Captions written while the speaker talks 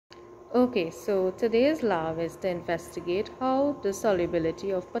Okay, so today's lab is to investigate how the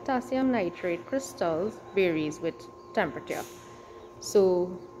solubility of potassium nitrate crystals varies with temperature.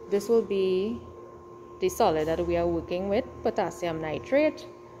 So this will be the solid that we are working with, potassium nitrate.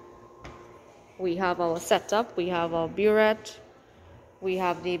 We have our setup, we have our burette, we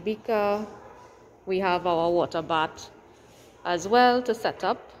have the beaker, we have our water bath as well to set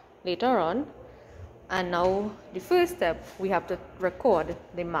up later on. And now the first step, we have to record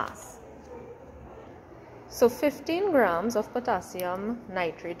the mass. So 15 grams of potassium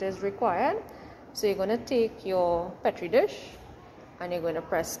nitrate is required. So you're going to take your Petri dish and you're going to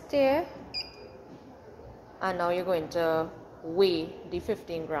press stir, and now you're going to weigh the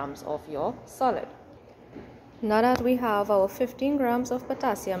 15 grams of your solid. Now that we have our 15 grams of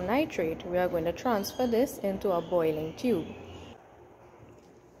potassium nitrate, we are going to transfer this into a boiling tube.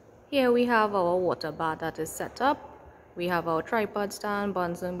 Here we have our water bath that is set up. We have our tripod stand,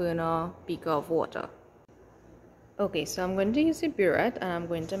 Bunsen burner, beaker of water. Okay, so I'm going to use a burette and I'm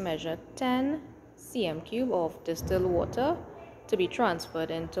going to measure 10 cm cube of distilled water to be transferred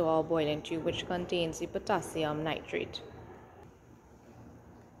into our boiling tube, which contains the potassium nitrate.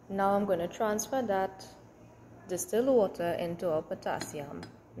 Now I'm going to transfer that distilled water into our potassium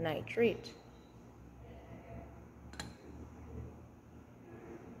nitrate.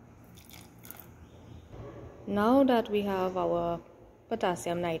 Now that we have our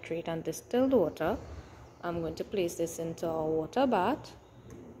potassium nitrate and distilled water, I'm going to place this into our water bath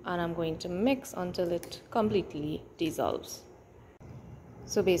and I'm going to mix until it completely dissolves.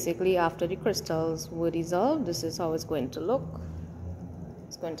 So basically, after the crystals were dissolved, this is how it's going to look.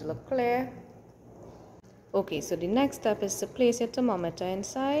 It's going to look clear. Okay, so the next step is to place your thermometer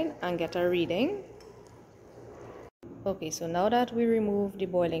inside and get a reading. Okay, so now that we remove the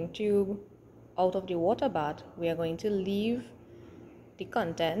boiling tube out of the water bath, we are going to leave the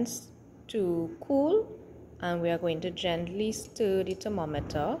contents to cool, and we are going to gently stir the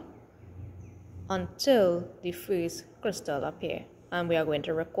thermometer until the first crystal appears, and we are going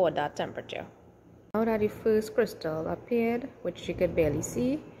to record that temperature. Now that the first crystal appeared, which you could barely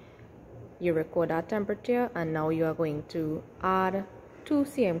see, you record that temperature, and now you are going to add 2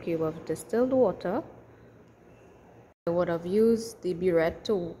 cm cube of distilled water. I would have used the burette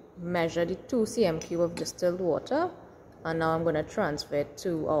to measure the 2 cm cube of distilled water, and now I'm going to transfer it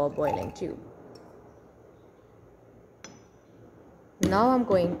to our boiling tube. Now I'm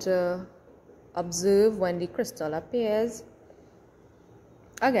going to observe when the crystal appears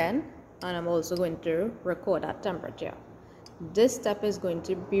again, and I'm also going to record that temperature. This step is going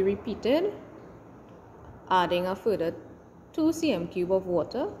to be repeated, adding a further 2 cm cube of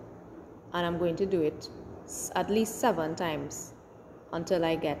water, and I'm going to do it at least 7 times until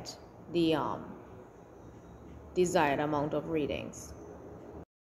I get the desired amount of readings.